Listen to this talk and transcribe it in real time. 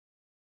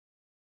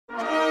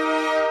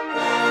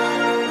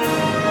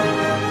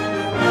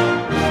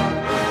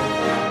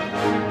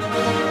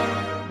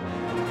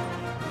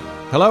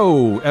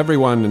Hello,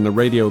 everyone in the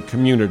radio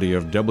community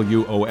of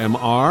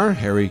WOMR.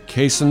 Harry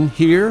Kaysen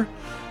here,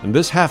 and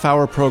this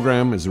half-hour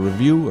program is a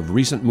review of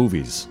recent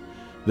movies.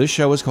 This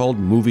show is called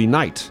Movie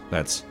Night.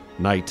 That's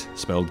night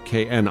spelled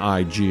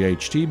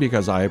K-N-I-G-H-T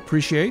because I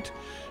appreciate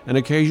and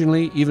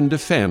occasionally even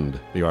defend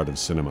the art of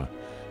cinema.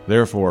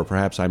 Therefore,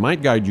 perhaps I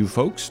might guide you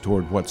folks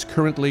toward what's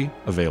currently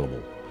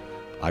available.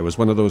 I was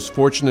one of those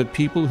fortunate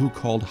people who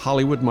called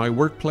Hollywood my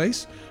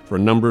workplace for a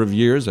number of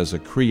years as a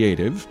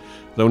creative,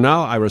 though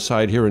now I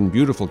reside here in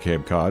beautiful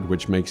Cape Cod,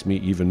 which makes me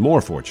even more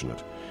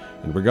fortunate.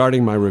 And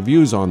regarding my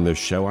reviews on this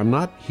show, I'm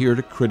not here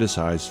to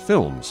criticize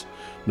films,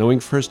 knowing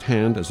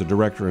firsthand as a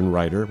director and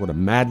writer what a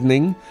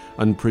maddening,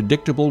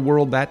 unpredictable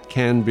world that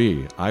can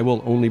be. I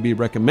will only be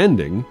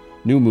recommending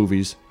new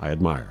movies I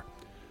admire.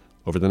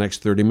 Over the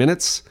next 30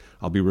 minutes,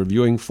 I'll be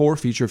reviewing 4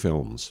 feature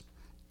films,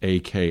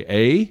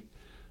 a.k.a.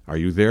 Are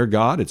You There,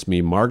 God? It's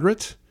Me,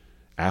 Margaret,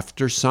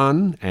 After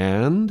Sun,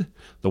 and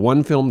the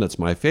one film that's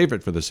my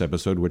favorite for this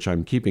episode, which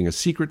I'm keeping a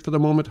secret for the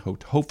moment,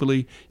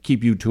 hopefully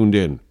keep you tuned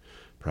in.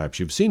 Perhaps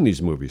you've seen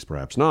these movies,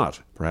 perhaps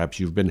not. Perhaps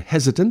you've been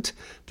hesitant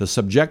to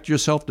subject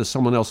yourself to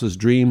someone else's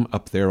dream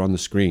up there on the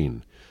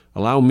screen.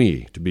 Allow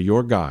me to be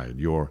your guide,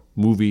 your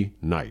movie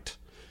night.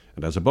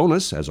 And as a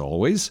bonus, as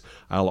always,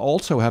 I'll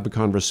also have a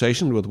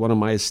conversation with one of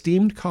my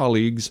esteemed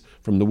colleagues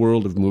from the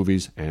world of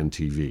movies and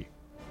TV.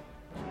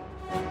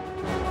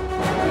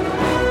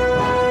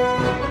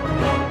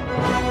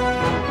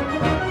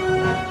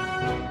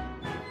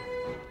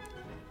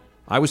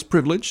 I was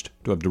privileged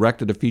to have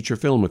directed a feature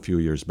film a few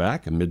years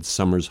back, A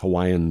Midsummer's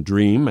Hawaiian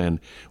Dream, and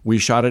we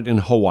shot it in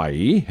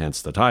Hawaii,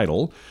 hence the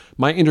title.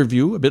 My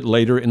interview, a bit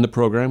later in the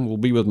program, will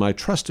be with my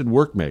trusted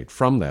workmate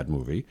from that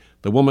movie,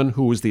 the woman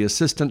who was the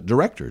assistant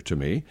director to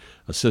me,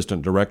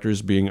 assistant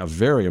directors being a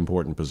very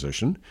important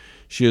position.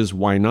 She is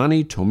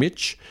Wainani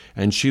Tomich,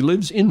 and she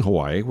lives in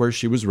Hawaii, where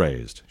she was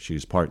raised.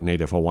 She's part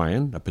Native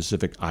Hawaiian, a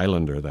Pacific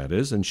Islander, that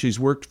is, and she's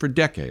worked for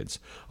decades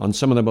on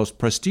some of the most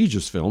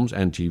prestigious films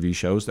and TV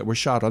shows that were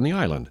shot on the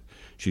island.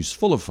 She's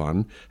full of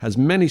fun, has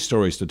many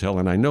stories to tell,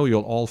 and I know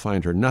you'll all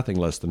find her nothing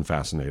less than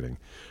fascinating.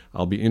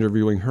 I'll be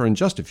interviewing her in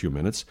just a few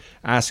minutes,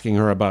 asking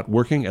her about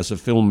working as a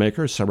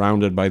filmmaker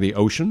surrounded by the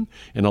ocean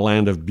in a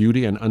land of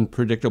beauty and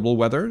unpredictable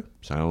weather.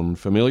 Sound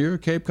familiar,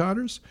 Cape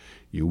Codders?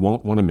 You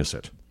won't want to miss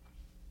it.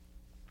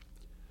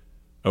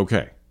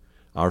 Okay,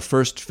 our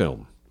first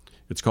film.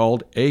 It's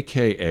called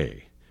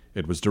A.K.A.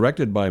 It was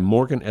directed by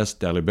Morgan S.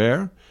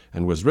 Dalibert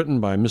and was written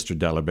by Mr.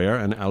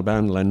 Dalibert and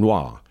Alban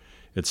Lenoir.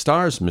 It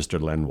stars Mr.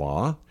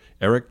 Lenoir,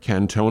 Eric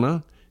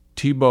Cantona,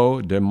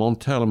 Thibaut de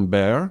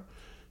Montalembert,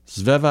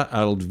 Sveva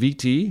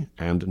Alviti,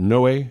 and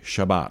Noé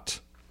Chabat.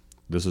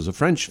 This is a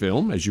French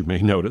film, as you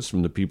may notice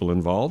from the people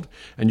involved,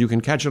 and you can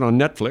catch it on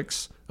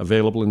Netflix,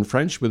 available in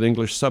French with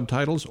English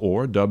subtitles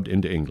or dubbed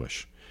into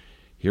English.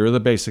 Here are the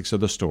basics of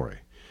the story.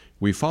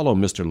 We follow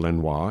Mr.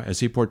 Lenoir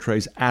as he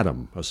portrays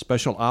Adam, a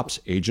special ops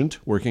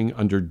agent working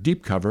under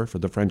deep cover for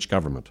the French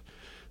government.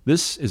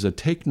 This is a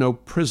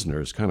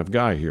take-no-prisoners kind of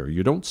guy here.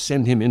 You don't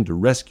send him in to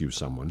rescue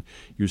someone.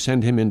 You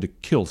send him in to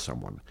kill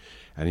someone.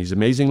 And he's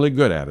amazingly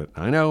good at it.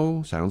 I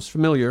know, sounds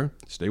familiar.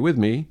 Stay with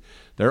me.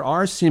 There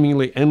are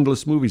seemingly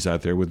endless movies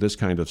out there with this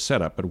kind of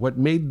setup, but what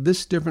made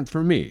this different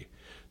for me,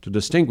 to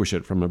distinguish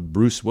it from a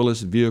Bruce Willis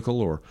vehicle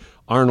or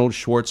Arnold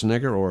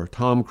Schwarzenegger or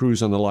Tom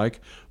Cruise and the like,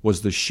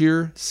 was the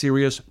sheer,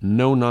 serious,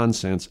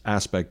 no-nonsense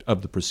aspect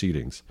of the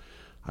proceedings.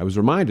 I was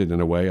reminded,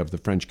 in a way, of The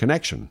French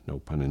Connection, no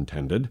pun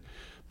intended.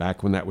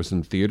 Back when that was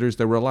in theaters,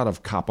 there were a lot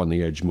of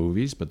cop-on-the-edge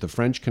movies, but The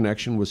French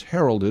Connection was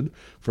heralded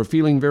for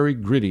feeling very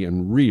gritty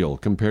and real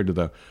compared to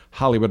the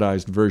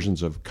Hollywoodized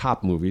versions of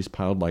cop movies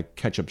piled like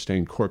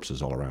ketchup-stained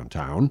corpses all around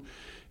town.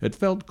 It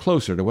felt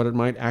closer to what it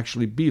might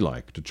actually be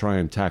like to try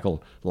and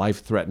tackle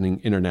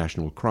life-threatening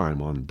international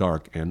crime on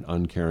dark and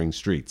uncaring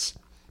streets.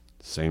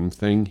 Same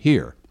thing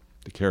here.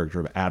 The character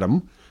of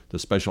Adam, the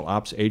special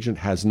ops agent,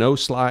 has no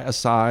sly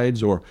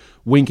asides or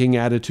winking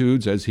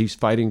attitudes as he's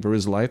fighting for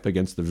his life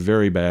against the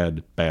very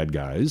bad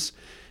guys.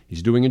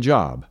 He's doing a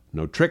job.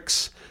 No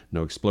tricks,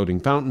 no exploding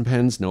fountain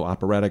pens, no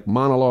operatic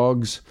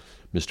monologues.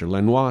 Mr.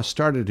 Lenoir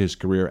started his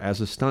career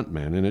as a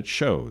stuntman, and it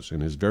shows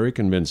in his very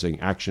convincing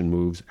action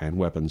moves and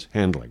weapons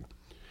handling.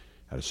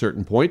 At a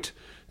certain point,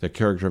 the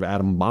character of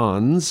Adam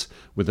bonds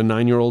with the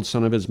 9-year-old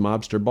son of his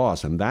mobster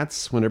boss, and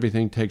that's when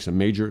everything takes a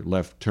major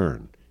left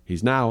turn.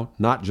 He's now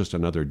not just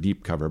another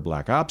deep-cover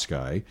black ops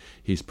guy.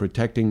 He's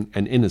protecting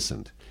an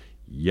innocent.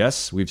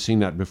 Yes, we've seen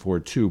that before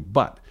too,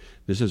 but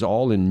this is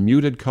all in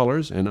muted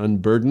colors and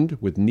unburdened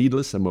with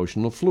needless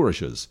emotional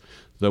flourishes,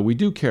 though we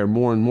do care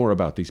more and more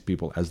about these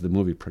people as the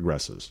movie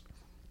progresses.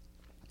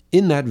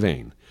 In that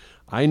vein,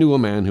 I knew a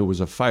man who was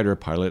a fighter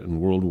pilot in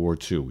World War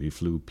II. He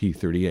flew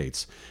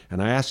P-38s,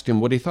 and I asked him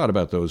what he thought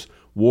about those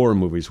war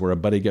movies where a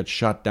buddy gets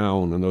shot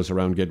down and those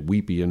around get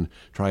weepy and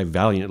try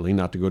valiantly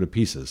not to go to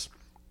pieces.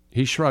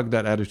 He shrugged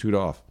that attitude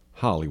off.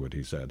 Hollywood,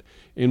 he said.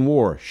 In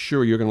war,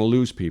 sure, you're going to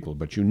lose people,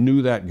 but you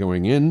knew that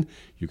going in.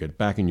 You get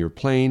back in your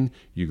plane,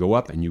 you go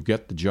up, and you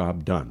get the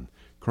job done.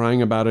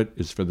 Crying about it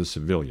is for the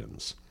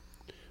civilians.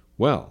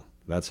 Well,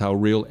 That's how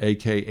real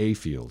AKA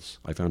feels.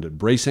 I found it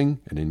bracing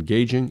and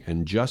engaging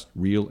and just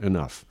real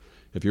enough.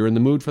 If you're in the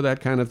mood for that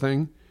kind of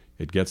thing,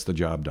 it gets the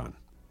job done.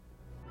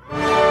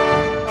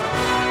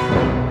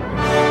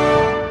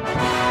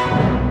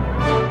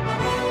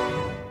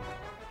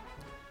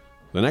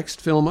 The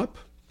next film up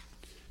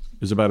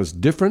is about as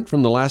different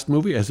from the last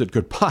movie as it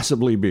could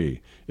possibly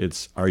be.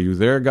 It's Are You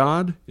There,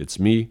 God? It's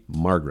Me,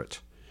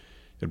 Margaret.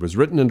 It was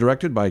written and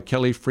directed by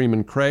Kelly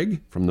Freeman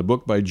Craig from the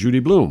book by Judy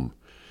Blume.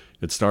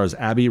 It stars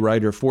Abby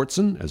Ryder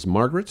Fortson as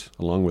Margaret,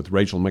 along with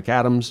Rachel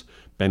McAdams,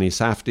 Benny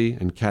Safdie,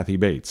 and Kathy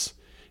Bates.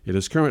 It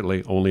is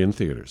currently only in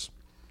theaters.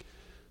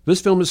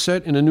 This film is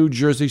set in a New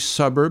Jersey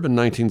suburb in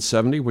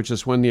 1970, which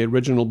is when the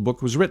original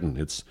book was written.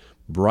 It's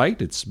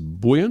bright, it's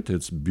buoyant,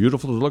 it's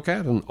beautiful to look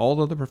at, and all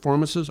of the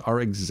performances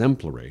are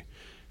exemplary.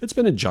 It's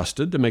been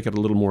adjusted to make it a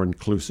little more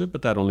inclusive,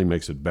 but that only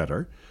makes it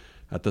better.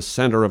 At the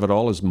center of it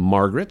all is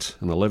Margaret,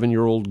 an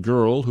 11-year-old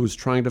girl who's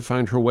trying to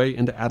find her way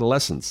into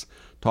adolescence,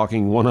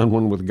 talking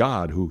one-on-one with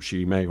God, who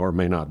she may or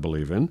may not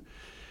believe in.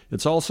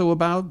 It's also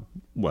about,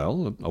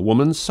 well, a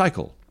woman's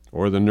cycle,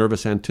 or the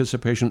nervous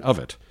anticipation of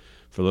it.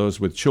 For those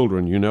with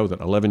children, you know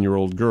that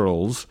 11-year-old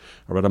girls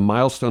are at a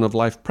milestone of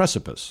life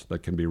precipice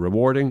that can be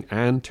rewarding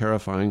and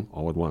terrifying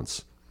all at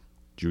once.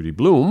 Judy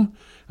Blume,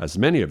 as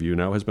many of you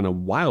know, has been a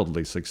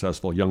wildly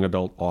successful young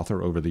adult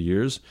author over the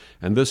years,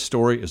 and this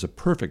story is a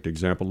perfect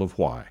example of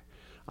why.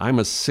 I'm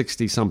a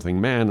 60-something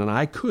man, and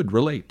I could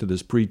relate to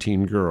this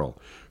preteen girl.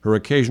 Her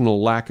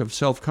occasional lack of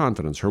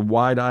self-confidence, her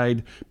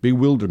wide-eyed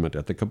bewilderment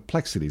at the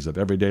complexities of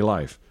everyday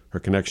life, her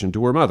connection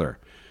to her mother.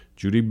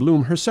 Judy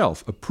Blume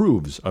herself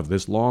approves of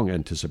this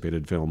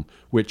long-anticipated film,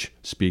 which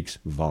speaks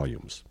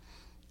volumes.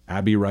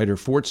 Abby Ryder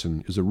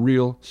Fortson is a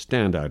real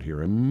standout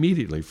here,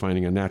 immediately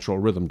finding a natural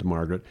rhythm to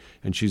Margaret,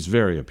 and she's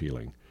very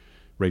appealing.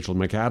 Rachel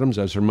McAdams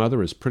as her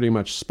mother is pretty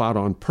much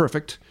spot-on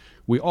perfect.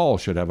 We all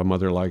should have a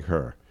mother like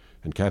her.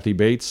 And Kathy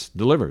Bates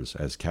delivers,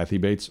 as Kathy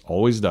Bates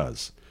always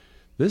does.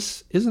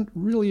 This isn't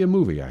really a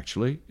movie,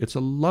 actually. It's a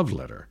love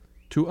letter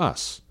to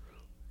us,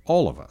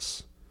 all of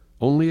us.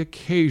 Only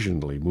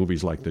occasionally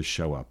movies like this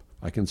show up.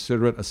 I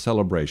consider it a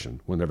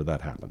celebration whenever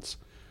that happens.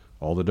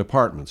 All the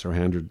departments are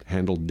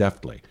handled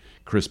deftly.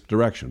 Crisp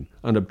direction,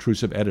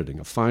 unobtrusive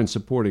editing, a fine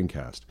supporting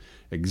cast.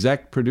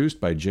 Exec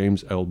produced by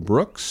James L.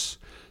 Brooks,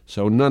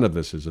 so none of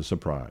this is a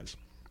surprise.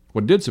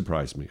 What did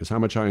surprise me is how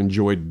much I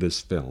enjoyed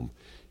this film.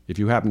 If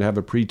you happen to have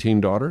a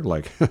preteen daughter,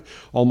 like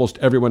almost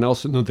everyone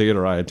else in the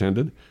theater I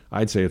attended,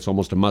 I'd say it's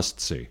almost a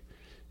must-see.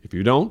 If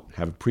you don't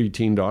have a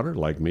preteen daughter,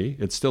 like me,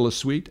 it's still a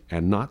sweet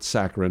and not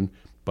saccharine,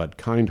 but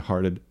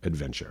kind-hearted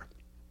adventure.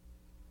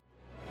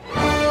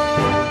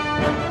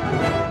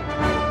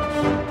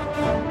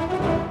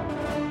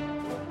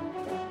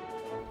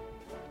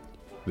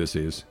 This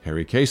is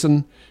Harry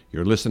Kaysen.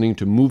 You're listening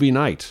to Movie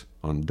Night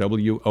on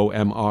WOMR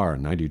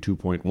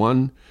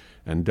 92.1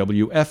 and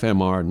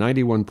WFMR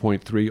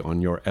 91.3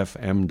 on your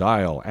FM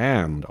dial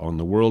and on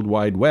the World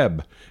Wide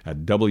Web at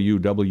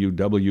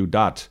www.womr.org.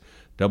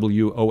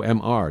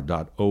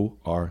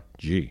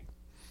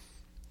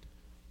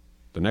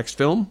 The next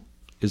film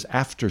is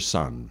After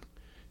Sun.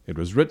 It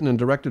was written and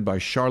directed by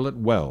Charlotte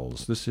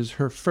Wells. This is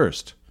her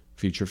first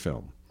feature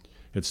film.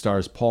 It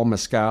stars Paul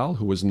Mescal,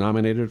 who was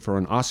nominated for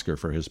an Oscar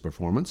for his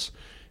performance.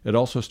 It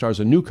also stars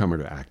a newcomer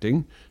to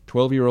acting,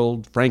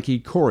 12-year-old Frankie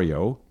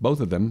Corio, both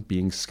of them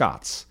being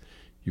Scots.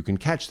 You can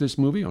catch this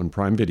movie on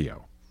Prime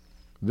Video.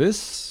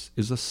 This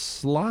is a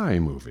sly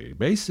movie.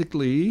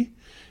 Basically,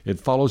 it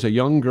follows a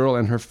young girl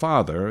and her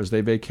father as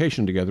they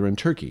vacation together in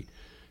Turkey.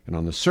 And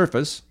on the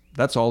surface,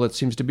 that's all it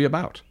seems to be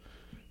about.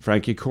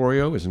 Frankie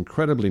Corio is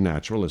incredibly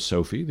natural as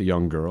Sophie, the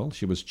young girl.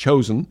 She was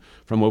chosen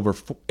from over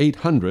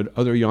 800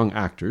 other young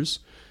actors.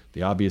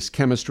 The obvious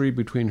chemistry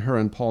between her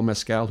and Paul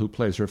Mescal, who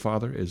plays her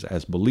father, is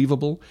as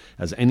believable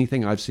as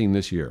anything I've seen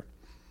this year.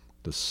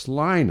 The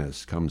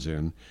slyness comes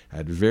in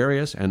at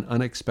various and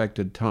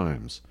unexpected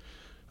times.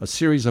 A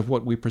series of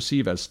what we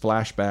perceive as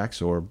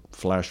flashbacks or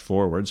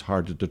flash-forwards,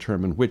 hard to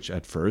determine which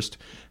at first,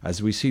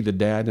 as we see the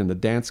dad in the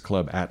dance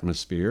club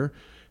atmosphere,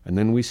 and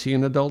then we see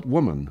an adult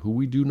woman who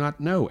we do not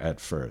know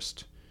at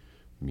first.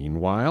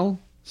 Meanwhile,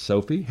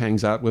 Sophie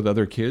hangs out with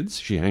other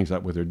kids. She hangs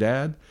out with her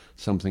dad.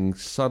 Something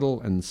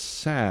subtle and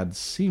sad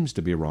seems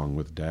to be wrong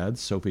with Dad.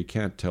 Sophie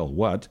can't tell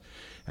what.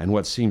 And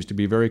what seems to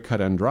be very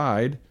cut and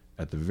dried,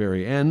 at the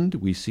very end,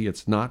 we see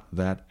it's not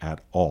that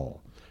at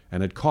all.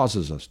 And it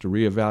causes us to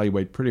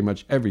reevaluate pretty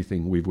much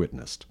everything we've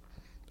witnessed.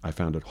 I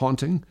found it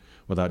haunting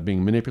without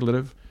being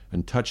manipulative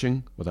and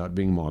touching without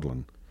being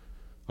maudlin.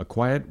 A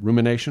quiet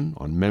rumination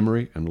on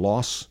memory and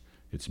loss.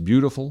 It's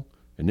beautiful,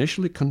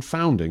 initially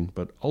confounding,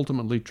 but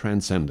ultimately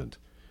transcendent.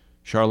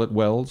 Charlotte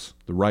Wells,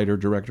 the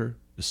writer-director,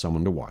 is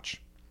someone to watch.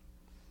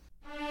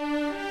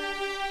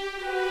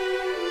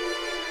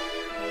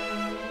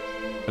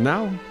 And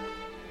now,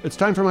 it's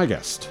time for my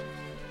guest.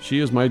 She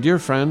is my dear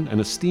friend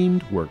and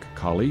esteemed work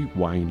colleague,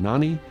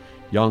 Wainani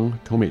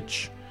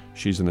Tomich.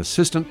 She's an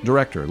assistant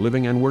director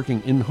living and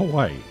working in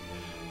Hawaii.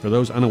 For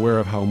those unaware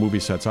of how movie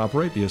sets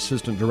operate, the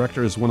assistant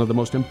director is one of the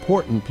most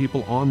important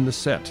people on the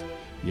set.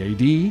 The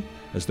AD,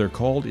 as they're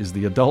called, is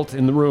the adult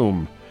in the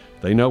room.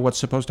 They know what's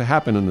supposed to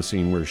happen in the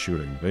scene we're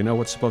shooting. They know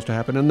what's supposed to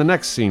happen in the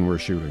next scene we're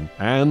shooting,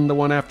 and the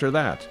one after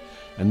that.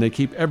 And they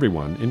keep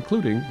everyone,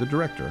 including the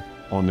director,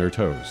 on their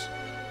toes.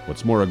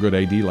 What's more, a good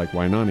AD like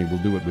Wainani will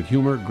do it with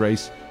humor,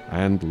 grace,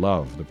 and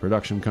love. The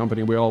production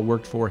company we all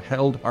worked for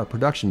held our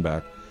production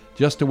back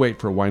just to wait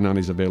for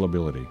Wainani's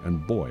availability,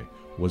 and boy,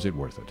 was it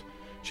worth it.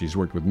 She's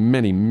worked with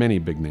many, many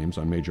big names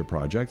on major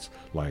projects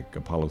like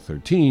Apollo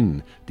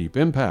 13, Deep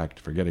Impact,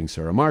 Forgetting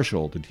Sarah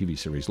Marshall, the TV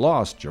series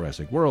Lost,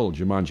 Jurassic World,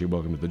 Jumanji: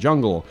 Welcome to the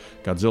Jungle,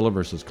 Godzilla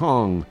vs.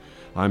 Kong.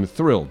 I'm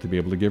thrilled to be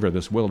able to give her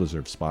this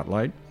well-deserved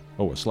spotlight.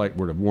 Oh, a slight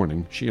word of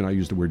warning. She and I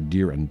use the word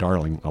dear and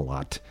darling a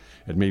lot.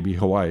 It may be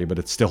Hawaii, but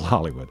it's still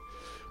Hollywood.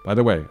 By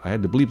the way, I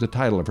had to bleep the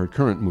title of her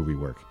current movie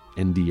work,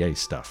 NDA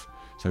stuff.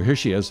 So here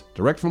she is,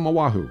 direct from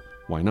Oahu,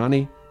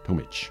 Wainani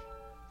Tomich.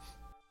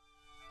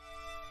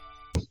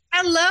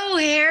 Hello,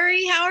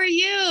 Harry. How are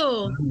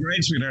you? I'm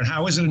great, sweetheart.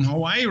 How is it in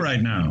Hawaii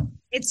right now?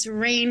 It's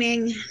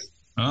raining.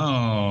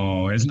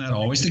 Oh, isn't that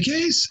always the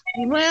case?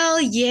 Well,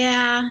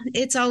 yeah,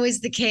 it's always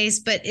the case,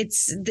 but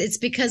it's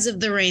because of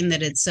the rain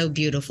that it's so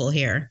beautiful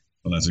here.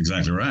 Well, that's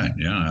exactly right.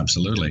 Yeah,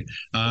 absolutely.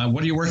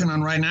 What are you working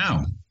on right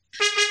now?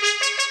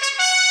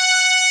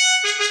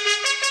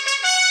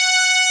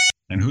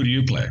 And who do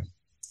you play?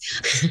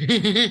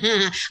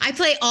 I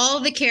play all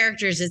the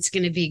characters. It's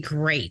going to be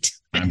great.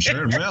 I'm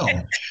sure it will.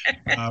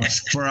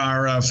 For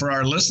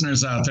our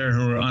listeners out there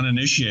who are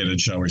uninitiated,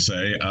 shall we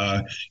say,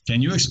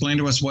 can you explain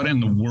to us what in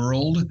the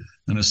world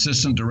an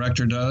assistant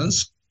director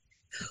does?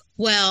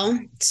 Well,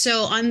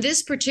 so on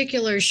this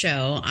particular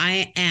show,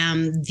 I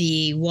am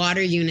the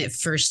water unit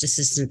first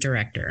assistant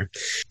director.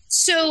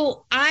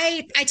 So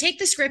I take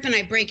the script and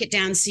I break it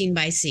down scene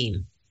by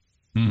scene.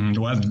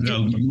 Mm-hmm. Well,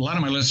 a lot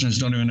of my listeners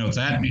don't even know what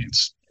that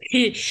means.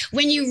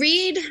 When you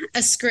read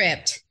a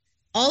script,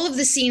 all of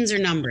the scenes are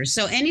numbers.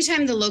 So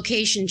anytime the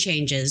location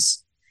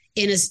changes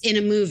in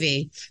a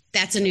movie,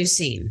 that's a new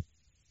scene.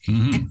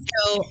 Mm-hmm. And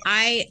so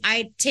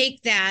I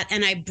take that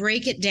and I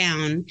break it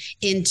down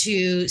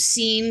into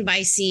scene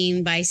by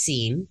scene by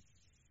scene.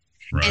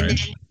 Right.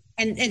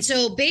 And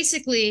so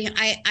basically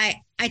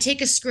I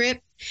take a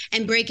script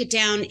and break it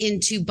down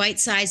into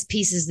bite-sized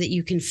pieces that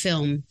you can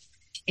film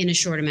in a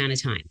short amount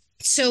of time.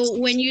 So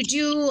when you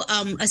do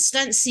a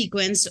stunt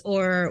sequence,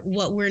 or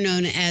what we're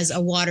known as a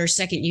water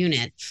second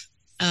unit,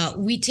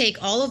 we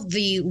take all of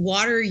the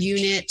water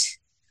unit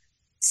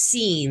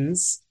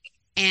scenes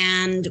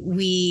and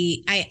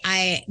we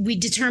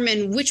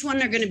determine which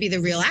one are going to be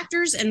the real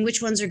actors and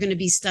which ones are going to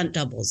be stunt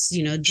doubles.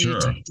 You know, due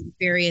to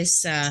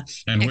various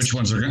and which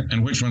ones are going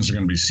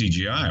to be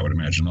CGI, I would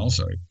imagine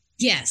also.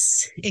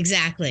 Yes,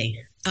 exactly.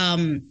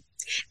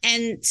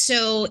 And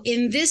so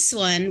in this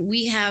one,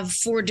 we have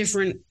 4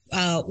 different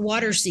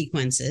water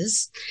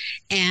sequences,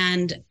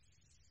 and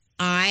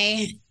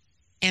I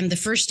am the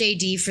first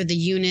AD for the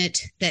unit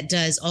that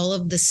does all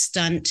of the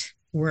stunt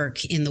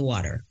work in the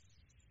water.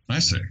 I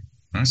see.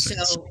 So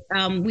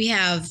we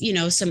have,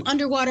 some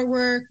underwater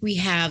work. We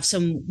have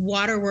some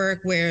water work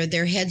where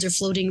their heads are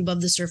floating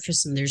above the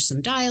surface and there's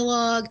some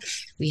dialogue.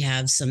 We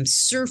have some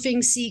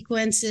surfing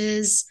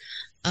sequences.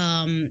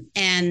 And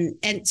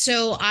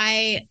so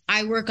I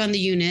work on the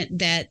unit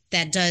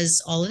that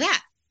does all of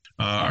that.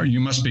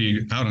 You must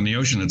be out in the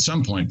ocean at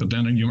some point, but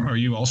then are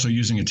you also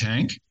using a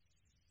tank?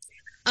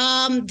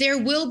 There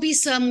will be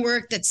some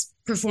work that's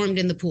performed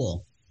in the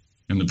pool.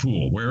 In the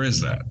pool, where is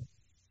that?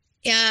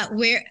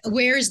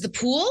 Where is the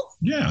pool?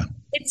 Yeah,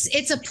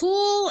 it's a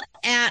pool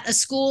at a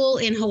school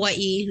in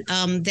Hawaii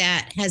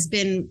that has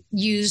been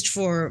used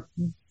for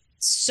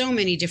so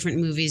many different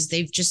movies.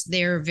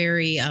 They're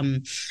very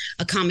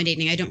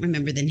accommodating. I don't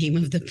remember the name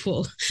of the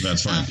pool.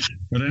 That's fine.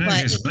 But in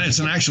any case, it's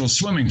an actual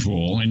swimming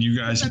pool, and you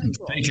guys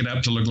take it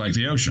up to look like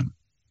the ocean.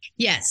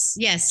 Yes.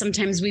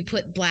 Sometimes we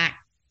put black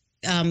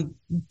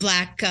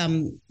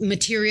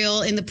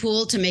material in the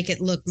pool to make it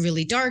look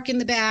really dark in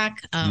the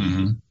back.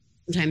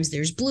 Sometimes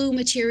there's blue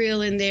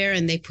material in there,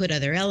 and they put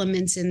other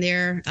elements in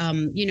there.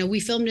 We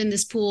filmed in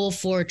this pool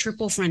for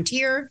Triple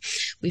Frontier.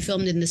 We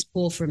filmed in this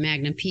pool for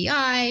Magnum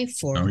PI,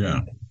 for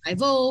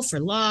 5-0, for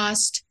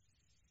Lost.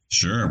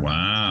 Sure.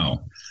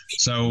 Wow.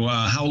 So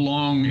how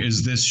long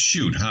is this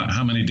shoot?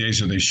 How many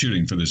days are they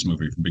shooting for this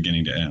movie from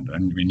beginning to end? I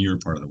mean, your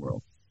part of the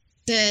world.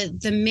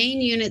 The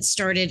main unit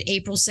started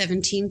April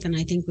 17th, and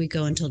I think we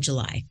go until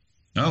July.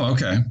 Oh,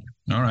 okay.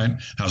 All right.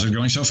 How's it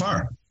going so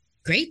far?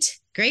 Great.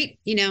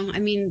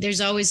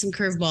 There's always some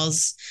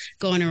curveballs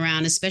going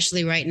around,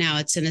 especially right now.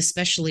 It's an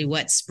especially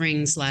wet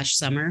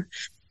spring/summer.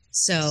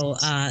 So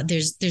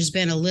there's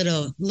been a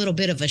little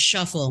bit of a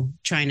shuffle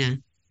trying to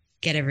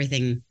get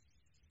everything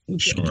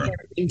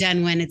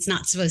done when it's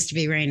not supposed to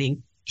be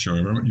raining.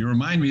 Sure. You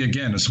remind me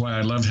again. That's why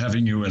I love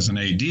having you as an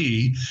AD,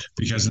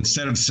 because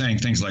instead of saying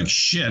things like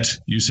shit,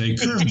 you say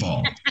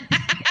curveball.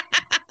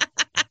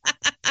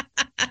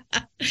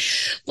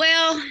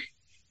 Well,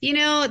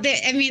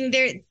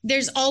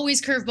 there's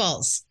always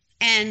curveballs,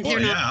 and they're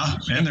not.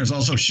 Yeah, and there's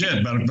also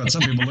shit, but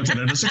some people look at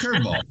it as a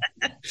curveball.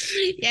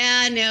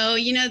 Yeah, no,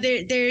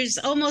 there's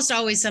almost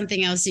always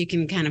something else you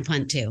can kind of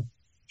punt to.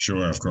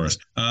 Sure, of course.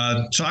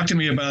 Talk to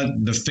me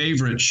about the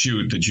favorite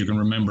shoot that you can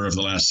remember of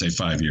the last, say,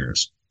 5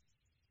 years.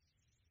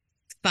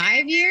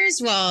 5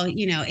 years? Well,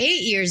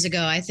 8 years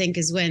ago, I think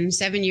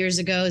 7 years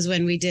ago is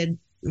when we did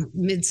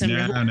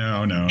Midsummer.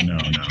 No.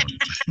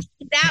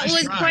 That Nice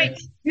was try.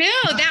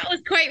 that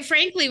was quite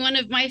frankly one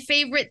of my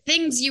favorite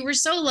things. You were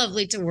so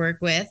lovely to work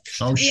with.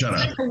 Oh, We shut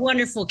had up. a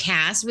wonderful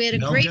cast. We had a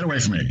No, great get away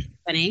from me.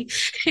 company.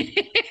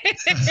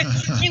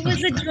 It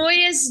was a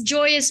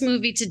joyous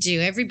movie to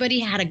do.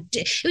 Everybody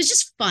it was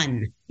just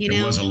fun,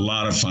 It was a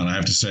lot of fun. I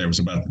have to say, it was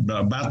about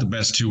the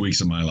best 2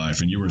 weeks of my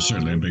life, and you were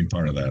certainly a big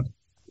part of that.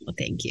 Well,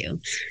 thank you.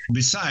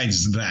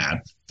 Besides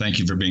that, thank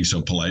you for being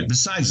so polite.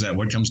 Besides that,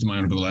 what comes to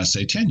mind over the last,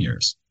 say, 10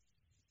 years?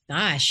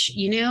 Gosh,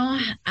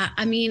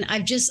 I mean,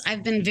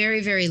 I've been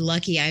very, very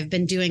lucky. I've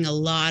been doing a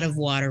lot of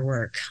water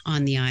work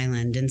on the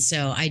island. And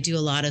so I do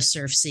a lot of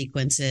surf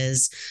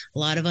sequences, a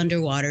lot of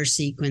underwater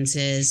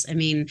sequences. I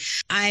mean,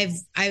 I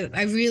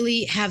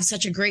really have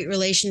such a great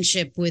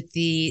relationship with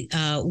the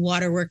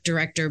waterwork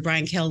director,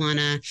 Brian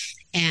Kelowna,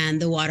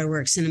 and the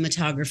waterwork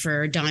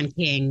cinematographer, Don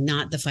King,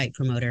 not the fight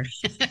promoter.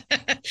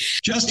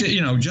 Just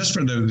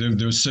for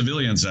the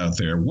civilians out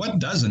there, what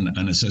does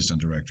an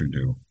assistant director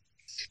do?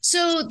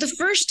 So the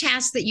first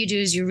task that you do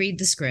is you read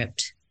the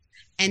script,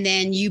 and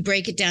then you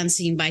break it down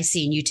scene by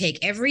scene. You take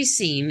every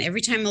scene,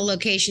 every time a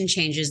location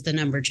changes, the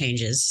number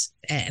changes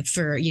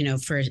for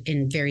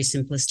in very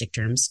simplistic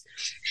terms.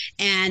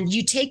 And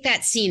you take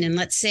that scene, and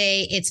let's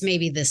say it's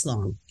maybe this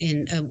long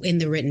in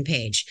the written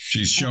page.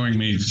 She's showing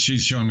me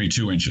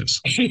 2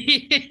 inches.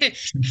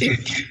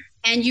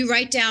 And you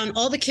write down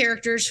all the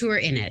characters who are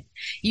in it.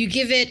 You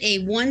give it a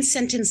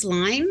 1-sentence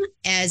line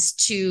as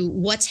to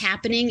what's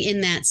happening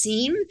in that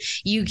scene.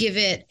 You give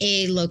it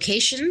a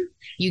location.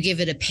 You give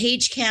it a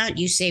page count.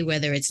 You say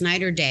whether it's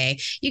night or day.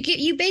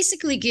 You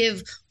basically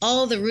give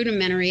all the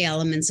rudimentary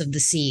elements of the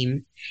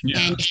scene. Yeah.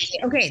 And you say,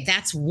 okay,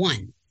 that's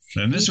one.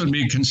 And this would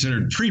be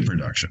considered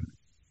pre-production.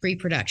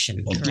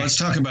 Pre-production. Well, correct. let's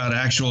talk about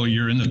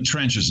you're in the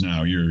trenches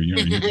now. You're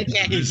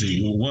Okay.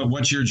 busy.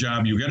 What's your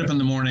job? You get up in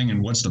the morning,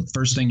 and what's the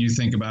first thing you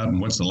think about, and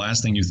what's the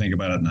last thing you think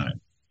about at night?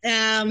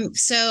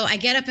 So I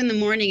get up in the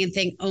morning and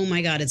think, oh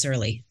my God, it's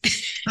early.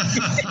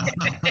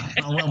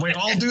 Well, we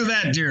all do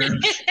that, dear.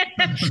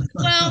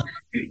 Well,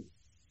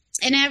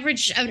 an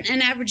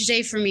average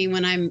day for me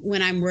when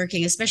I'm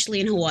working,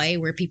 especially in Hawaii,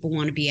 where people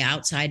want to be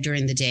outside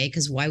during the day,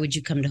 because why would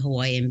you come to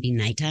Hawaii and be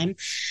nighttime?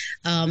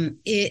 I'm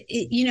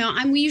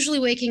usually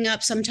waking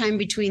up sometime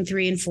between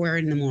 3 and 4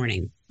 in the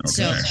morning. Okay.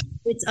 So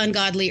it's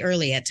ungodly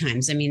early at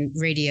times. I mean,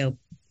 radio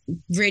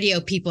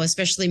people,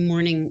 especially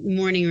morning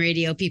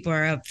radio people,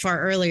 are up far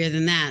earlier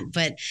than that.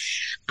 But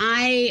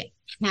I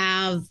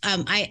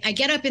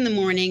get up in the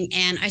morning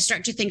and I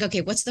start to think, okay,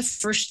 what's the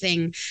first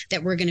thing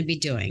that we're going to be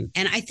doing?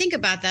 And I think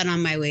about that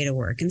on my way to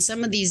work. And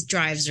some of these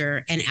drives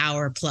are an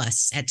hour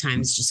plus at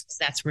times, just because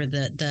that's where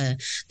the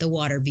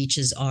water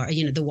beaches are,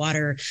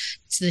 the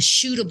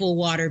shootable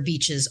water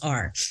beaches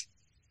are.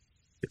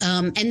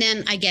 And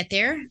then I get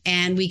there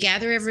and we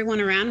gather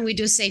everyone around and we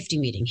do a safety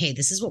meeting. Hey,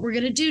 this is what we're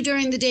going to do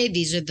during the day.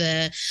 These are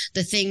the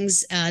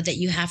things that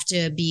you have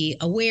to be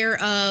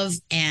aware of.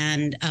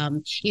 And,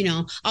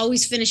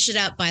 always finish it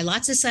up by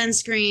lots of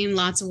sunscreen,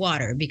 lots of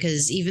water,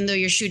 because even though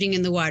you're shooting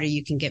in the water,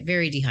 you can get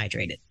very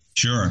dehydrated.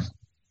 Sure.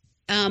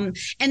 And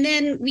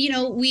then,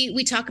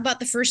 we talk about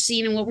the first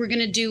scene and what we're going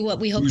to do, what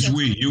we hope Who's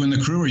we? You and the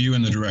crew, or you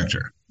and the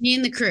director? Me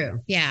and the crew.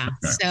 Yeah.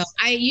 Okay. So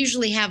I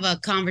usually have a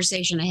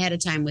conversation ahead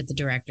of time with the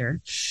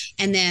director,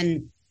 and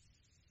then,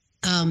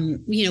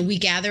 we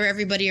gather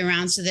everybody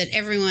around so that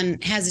everyone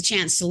has a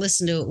chance to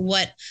listen to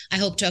what I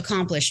hope to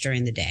accomplish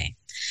during the day.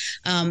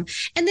 And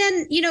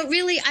then,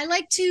 really, I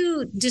like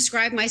to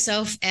describe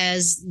myself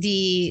as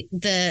the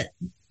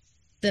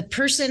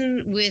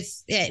person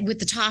with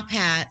the top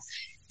hat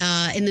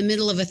in the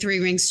middle of a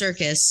 3-ring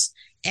circus,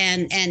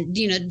 and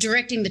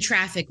directing the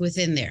traffic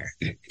within there.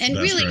 And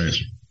That's really, great.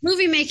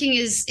 movie making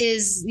is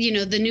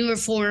the newer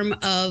form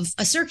of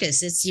a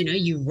circus. It's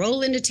you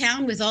roll into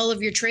town with all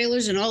of your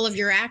trailers and all of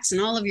your acts and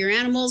all of your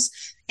animals,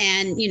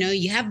 and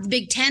you have the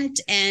big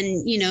tent,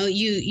 and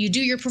you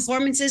do your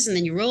performances, and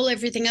then you roll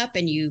everything up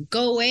and you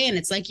go away, and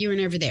it's like you were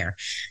never there.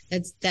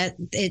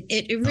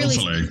 It really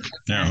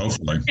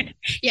Hopefully.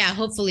 yeah,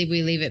 hopefully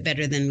we leave it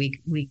better than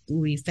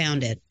we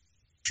found it.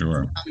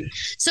 Sure.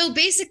 So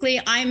basically,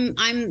 I'm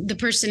the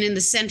person in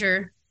the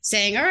center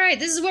saying, all right,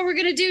 this is what we're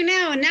going to do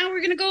now, and now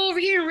we're going to go over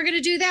here and we're going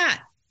to do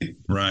that.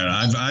 Right.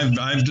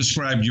 I've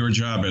described your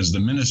job as the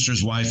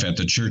minister's wife at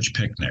the church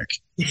picnic.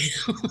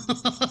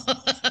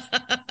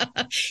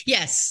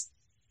 Yes.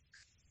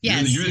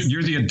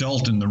 You're the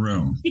adult in the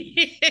room.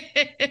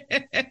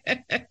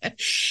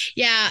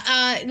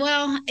 Yeah.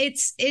 Well,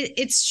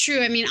 it's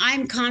true. I mean,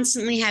 I'm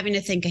constantly having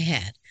to think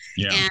ahead.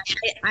 Yeah. And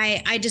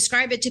I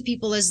describe it to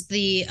people as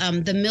the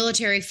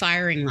military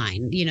firing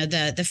line.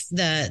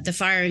 The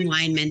firing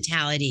line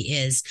mentality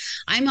is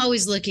I'm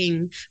always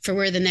looking for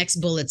where the next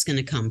bullet's going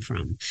to come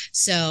from.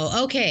 So,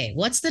 okay,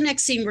 what's the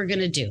next scene we're going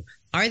to do?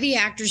 Are the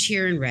actors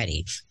here and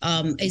ready?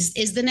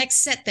 Is the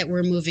next set that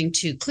we're moving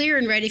to clear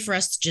and ready for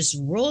us to just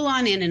roll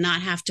on in and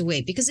not have to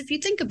wait? Because if you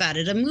think about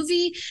it, a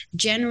movie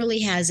generally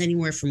has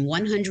anywhere from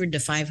 100 to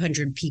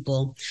 500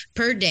 people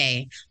per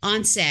day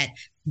on set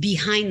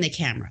behind the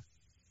camera.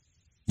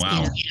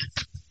 Wow.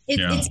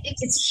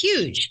 It's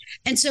huge.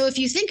 And so if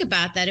you think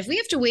about that, if we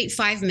have to wait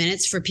 5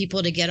 minutes for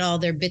people to get all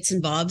their bits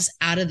and bobs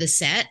out of the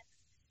set,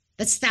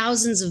 that's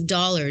thousands of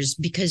dollars,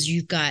 because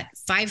you've got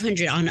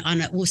 500 on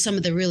some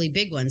of the really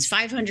big ones,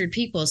 500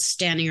 people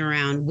standing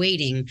around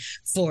waiting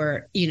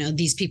for,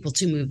 these people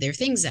to move their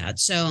things out.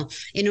 So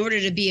in order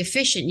to be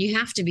efficient, you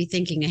have to be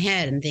thinking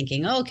ahead and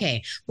thinking,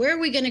 okay, where are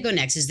we going to go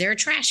next? Is there a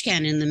trash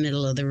can in the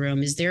middle of the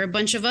room? Is there a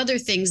bunch of other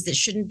things that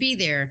shouldn't be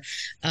there,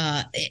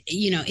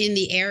 in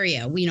the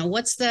area? In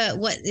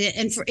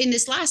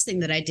this last thing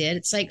that I did,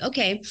 it's like,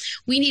 okay,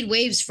 we need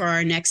waves for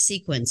our next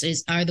sequence.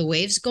 Are the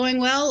waves going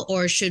well,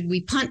 or should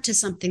we punt to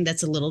something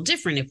that's a little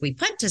different? If we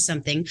punt to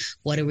something,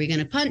 what are we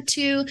going to punt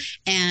to?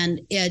 And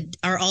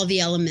are all the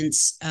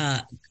elements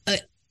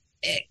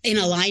in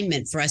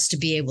alignment for us to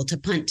be able to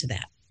punt to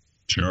that?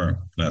 Sure.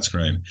 That's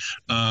great.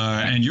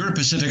 And you're a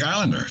Pacific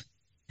Islander.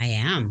 I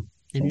am.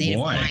 I'm native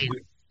Hawaiian.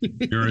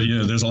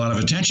 There's a lot of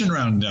attention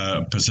around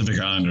Pacific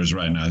Islanders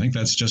right now. I think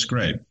that's just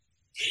great.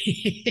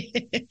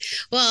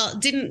 Well,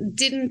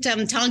 didn't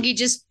Tongi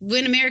just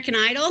win American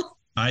Idol?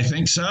 I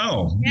think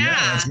so.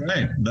 Yeah,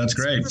 that's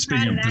great.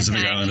 Speaking of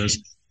Pacific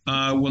Islanders,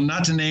 well,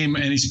 not to name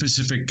any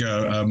specific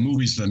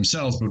movies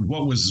themselves, but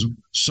what was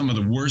some of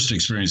the worst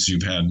experiences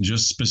you've had? And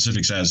just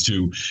specifics as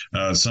to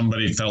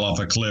somebody fell off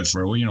a cliff,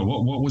 or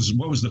what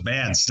was the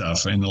bad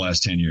stuff in the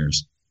last 10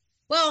 years?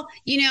 Well,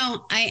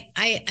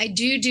 I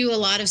do a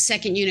lot of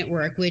second unit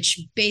work, which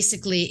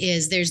basically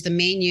is there's the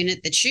main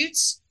unit that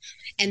shoots.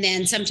 And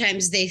then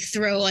sometimes they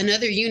throw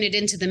another unit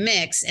into the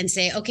mix and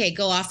say, okay,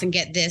 go off and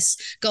get this,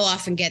 go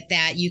off and get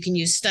that. You can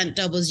use stunt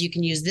doubles. You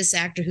can use this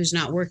actor who's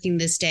not working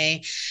this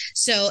day.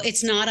 So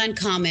it's not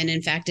uncommon.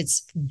 In fact,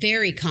 it's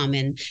very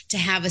common to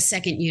have a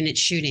second unit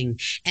shooting.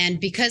 And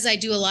because I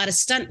do a lot of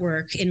stunt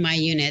work in my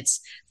units,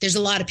 there's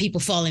a lot of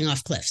people falling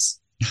off cliffs.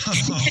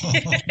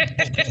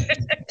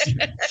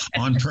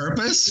 On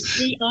purpose?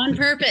 On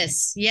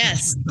purpose,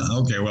 yes.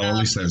 Okay, well, at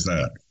least there's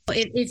that.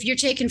 If you're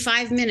taking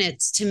 5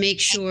 minutes to make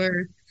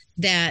sure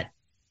that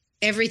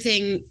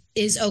everything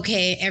is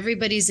okay,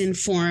 everybody's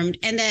informed,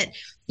 and that,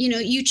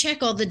 you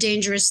check all the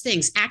dangerous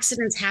things.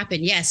 Accidents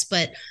happen, yes,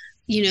 but,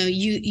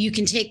 you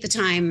can take the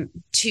time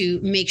to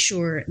make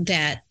sure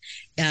that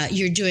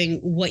you're doing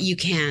what you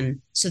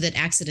can so that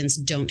accidents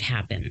don't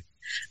happen.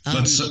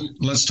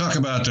 Let's talk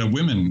about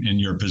women in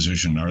your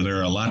position. Are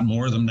there a lot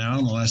more of them now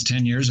in the last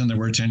 10 years than there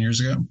were 10 years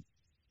ago?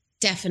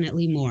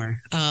 Definitely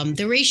more.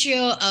 The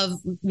ratio of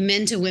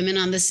men to women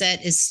on the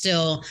set is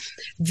still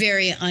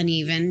very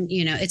uneven.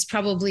 It's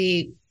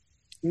probably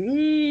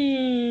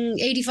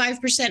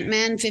 85%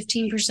 men,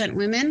 15%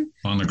 women.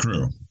 On the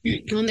crew.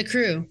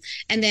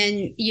 And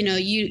then,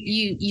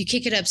 you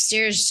kick it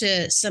upstairs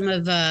to some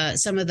of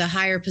the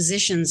higher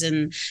positions,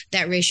 and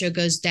that ratio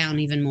goes down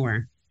even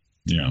more.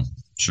 Yeah.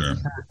 Sure.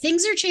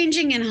 Things are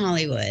changing in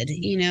Hollywood,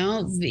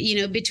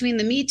 between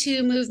the Me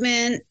Too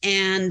movement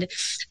and,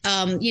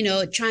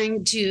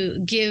 trying to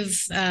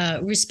give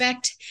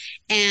respect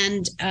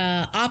and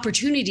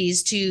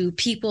opportunities to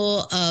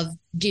people of,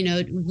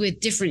 with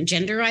different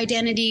gender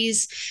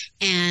identities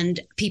and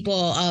people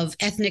of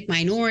ethnic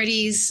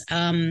minorities.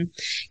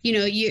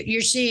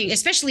 You're seeing,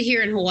 especially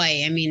here in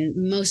Hawaii, I mean,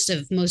 most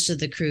of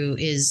the crew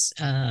is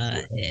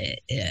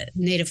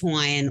Native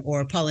Hawaiian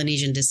or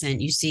Polynesian descent.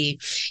 You see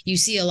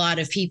a lot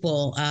of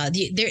people.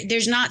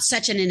 There's not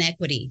such an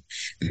inequity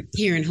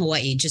here in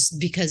Hawaii just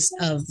because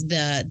of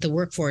the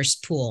workforce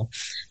pool.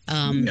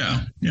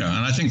 Yeah, and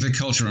I think the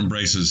culture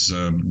embraces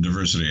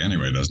diversity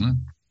anyway, doesn't it?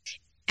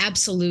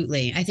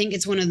 Absolutely. I think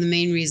it's one of the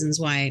main reasons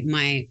why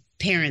my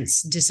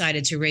parents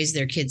decided to raise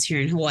their kids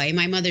here in Hawaii.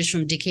 My mother's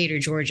from Decatur,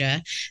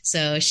 Georgia,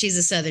 so she's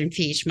a Southern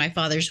Peach. My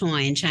father's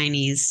Hawaiian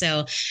Chinese.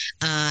 So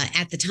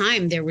at the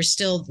time, there were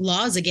still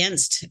laws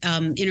against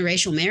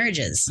interracial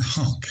marriages.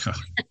 Oh, God.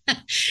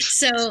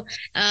 So,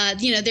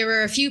 there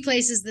were a few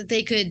places that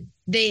they could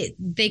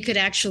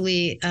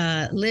actually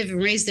live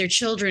and raise their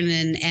children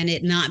and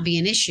it not be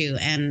an issue.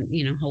 And,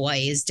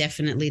 Hawaii is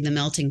definitely the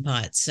melting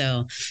pot.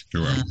 So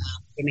sure.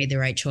 They made the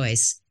right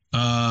choice.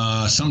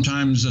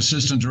 Sometimes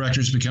assistant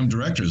directors become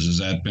directors. Has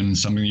that been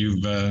something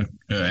you've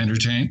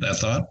entertained, that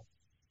thought?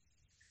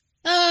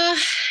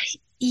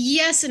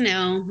 Yes and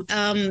no.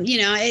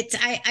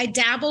 I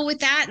dabble with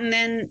that, and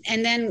then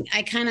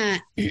I kind of,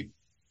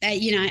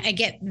 I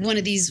get one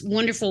of these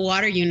wonderful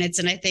water units,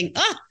 and I think,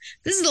 oh,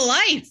 this is the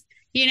life.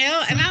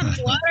 I'm out in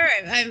the water.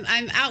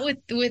 I'm out with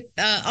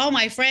all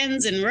my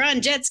friends, and we're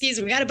on jet skis,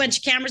 and we got a bunch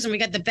of cameras, and we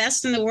got the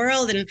best in the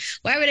world. And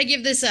why would I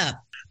give this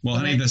up? Well,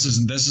 honey, this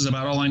is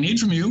about all I need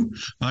from you.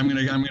 I'm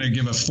gonna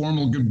give a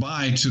formal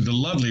goodbye to the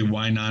lovely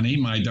Wainani,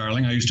 my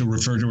darling. I used to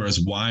refer to her as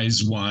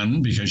Wise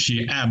One because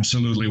she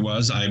absolutely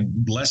was. I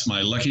bless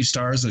my lucky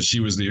stars that she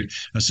was the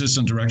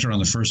assistant director on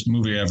the first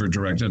movie I ever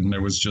directed, and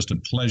it was just a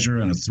pleasure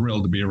and a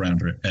thrill to be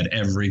around her at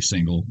every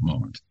single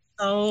moment.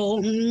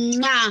 Oh,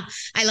 mwah.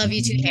 I love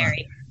you too,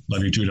 Harry.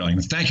 Love you too, darling.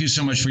 Thank you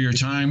so much for your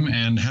time,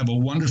 and have a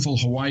wonderful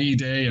Hawaii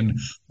day. And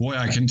boy,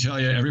 I can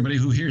tell you, everybody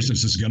who hears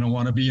this is going to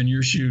want to be in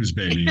your shoes,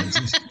 baby. I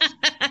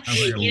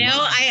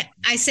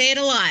say it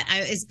a lot.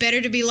 It's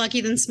better to be lucky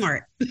than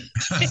smart.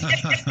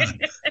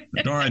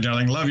 All right,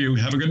 darling. Love you.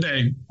 Have a good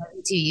day. Love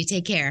you too. You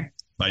take care.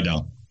 Bye,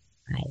 Del.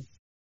 Bye.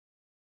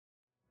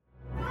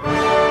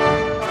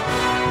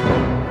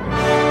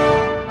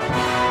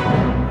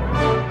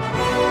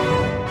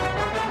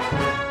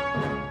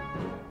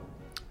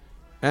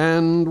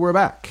 And we're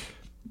back.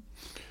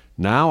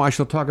 Now I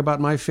shall talk about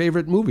my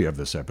favorite movie of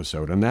this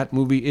episode, and that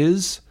movie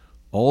is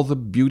All the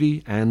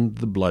Beauty and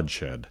the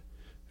Bloodshed.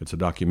 It's a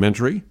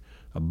documentary,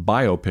 a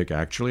biopic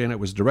actually, and it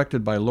was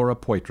directed by Laura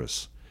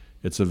Poitras.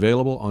 It's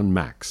available on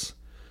Max.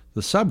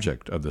 The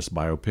subject of this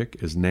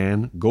biopic is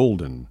Nan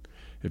Goldin.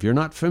 If you're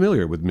not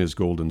familiar with Ms.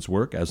 Goldin's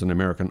work as an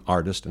American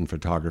artist and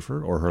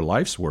photographer, or her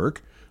life's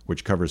work,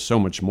 which covers so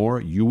much more,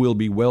 you will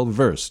be well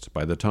versed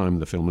by the time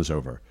the film is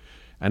over.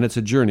 And it's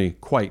a journey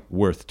quite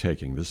worth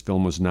taking. This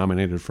film was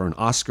nominated for an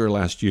Oscar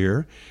last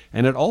year,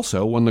 and it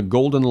also won the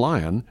Golden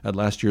Lion at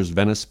last year's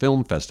Venice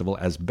Film Festival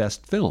as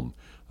Best Film,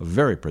 a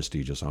very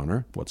prestigious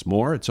honor. What's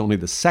more, it's only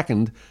the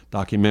second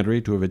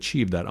documentary to have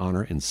achieved that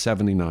honor in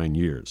 79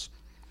 years.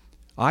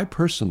 I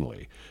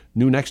personally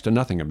knew next to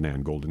nothing of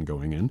Nan Goldin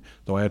going in,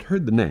 though I had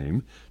heard the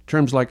name.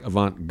 Terms like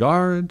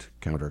avant-garde,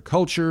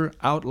 counterculture,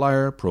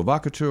 outlier,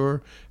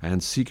 provocateur,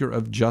 and seeker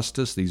of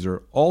justice, these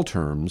are all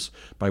terms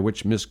by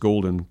which Miss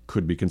Goldin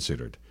could be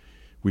considered.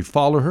 We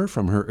follow her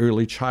from her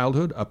early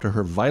childhood up to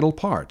her vital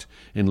part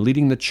in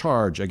leading the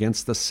charge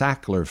against the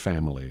Sackler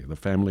family, the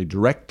family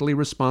directly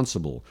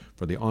responsible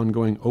for the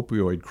ongoing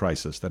opioid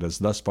crisis that has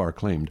thus far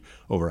claimed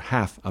over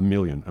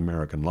 500,000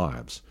 American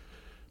lives.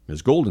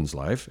 Ms. Goldin's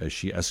life, as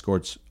she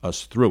escorts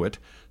us through it,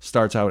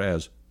 starts out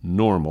as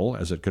normal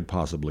as it could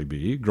possibly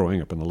be,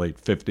 growing up in the late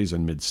 50s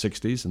and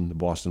mid-60s in the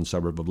Boston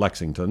suburb of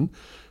Lexington.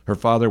 Her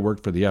father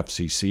worked for the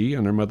FCC,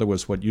 and her mother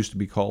was what used to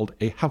be called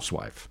a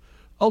housewife.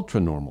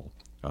 Ultra-normal.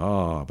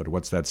 Ah, but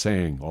what's that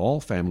saying?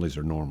 All families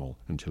are normal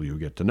until you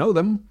get to know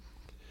them.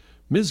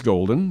 Ms.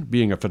 Goldin,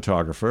 being a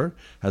photographer,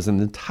 has an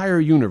entire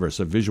universe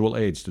of visual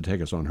aids to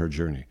take us on her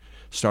journey,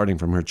 starting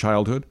from her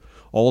childhood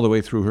all the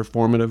way through her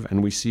formative,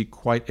 and we see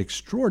quite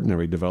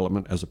extraordinary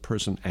development as a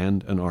person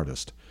and an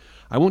artist.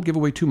 I won't give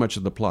away too much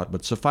of the plot,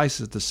 but suffice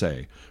it to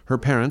say, her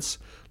parents,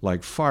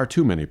 like far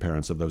too many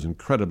parents of those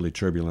incredibly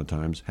turbulent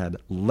times, had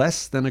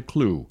less than a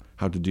clue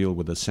how to deal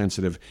with a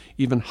sensitive,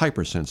 even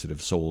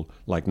hypersensitive soul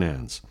like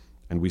Nan's.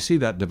 And we see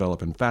that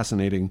develop in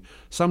fascinating,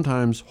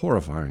 sometimes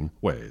horrifying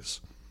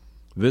ways.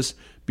 This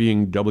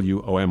being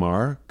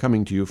WOMR,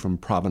 coming to you from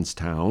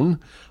Provincetown,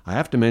 I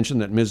have to mention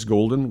that Ms.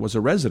 Goldin was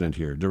a resident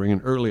here during an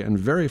early and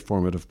very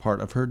formative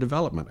part of her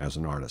development as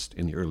an artist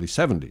in the early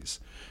 70s.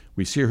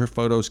 We see her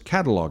photos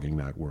cataloging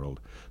that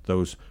world,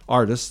 those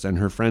artists and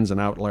her friends and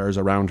outliers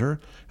around her,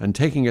 and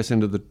taking us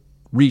into the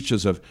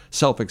reaches of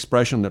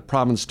self-expression that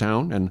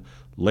Provincetown and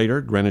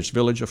later Greenwich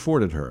Village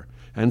afforded her,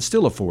 and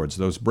still affords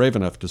those brave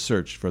enough to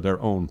search for their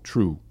own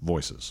true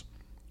voices.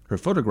 Her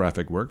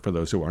photographic work, for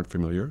those who aren't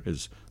familiar,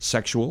 is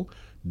sexual,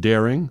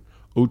 daring,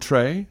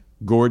 outre,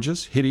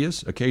 gorgeous,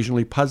 hideous,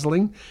 occasionally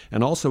puzzling,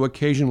 and also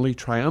occasionally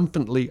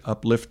triumphantly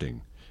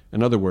uplifting.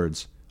 In other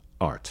words,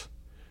 art.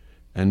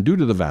 And due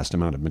to the vast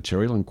amount of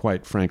material and,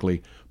 quite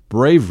frankly,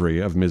 bravery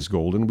of Ms.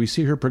 Goldin, we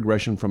see her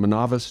progression from a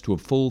novice to a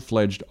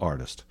full-fledged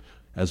artist,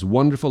 as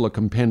wonderful a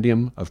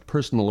compendium of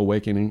personal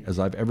awakening as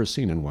I've ever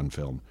seen in one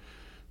film.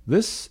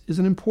 This is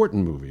an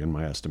important movie, in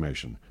my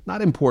estimation.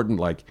 Not important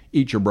like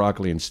eat your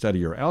broccoli and study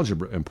your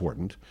algebra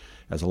important,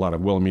 as a lot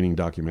of well-meaning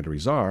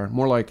documentaries are.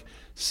 More like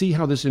see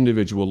how this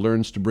individual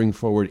learns to bring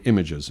forward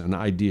images and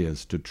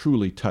ideas to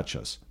truly touch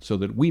us, so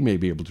that we may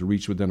be able to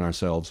reach within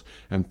ourselves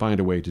and find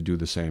a way to do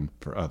the same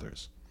for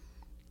others.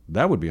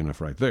 That would be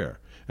enough right there,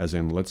 as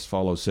in let's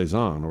follow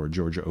Cézanne or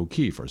Georgia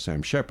O'Keeffe or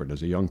Sam Shepard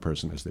as a young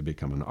person as they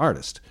become an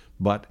artist.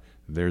 But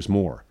there's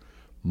more.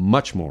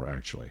 Much more,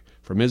 actually.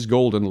 For Ms.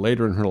 Goldin,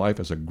 later in her life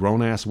as a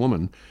grown-ass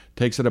woman,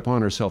 takes it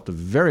upon herself to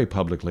very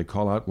publicly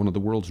call out one of the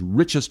world's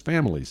richest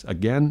families,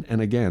 again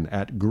and again,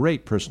 at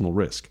great personal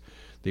risk.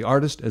 The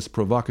artist as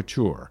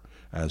provocateur,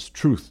 as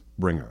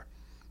truth-bringer.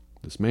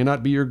 This may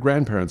not be your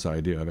grandparents'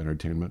 idea of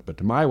entertainment, but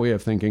to my way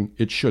of thinking,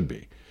 it should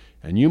be.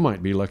 And you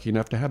might be lucky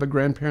enough to have a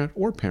grandparent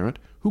or parent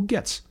who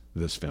gets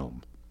this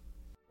film.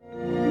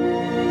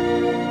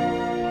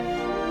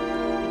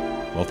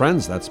 Well,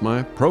 friends, that's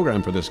my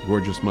program for this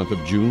gorgeous month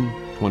of June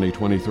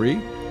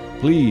 2023.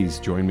 Please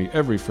join me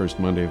every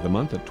first Monday of the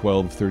month at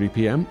 12:30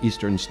 p.m.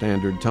 Eastern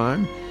Standard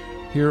Time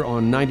here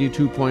on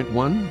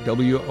 92.1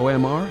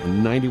 WOMR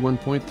and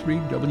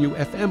 91.3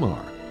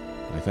 WFMR.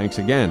 My thanks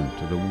again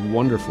to the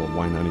wonderful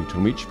Wainani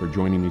Tomich for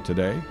joining me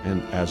today.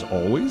 And as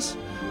always,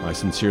 my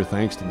sincere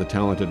thanks to the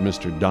talented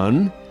Mr.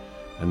 Dunn.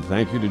 And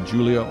thank you to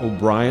Julia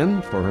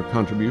O'Brien for her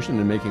contribution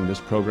in making this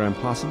program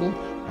possible.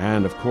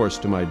 And of course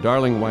to my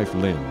darling wife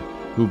Lynn,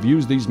 who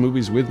views these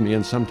movies with me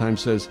and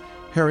sometimes says,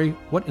 "Harry,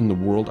 what in the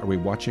world are we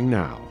watching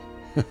now?"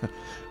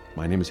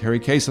 My name is Harry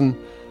Kaysen.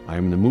 I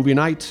am the Movie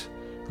Knight.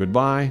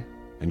 Goodbye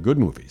and good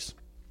movies.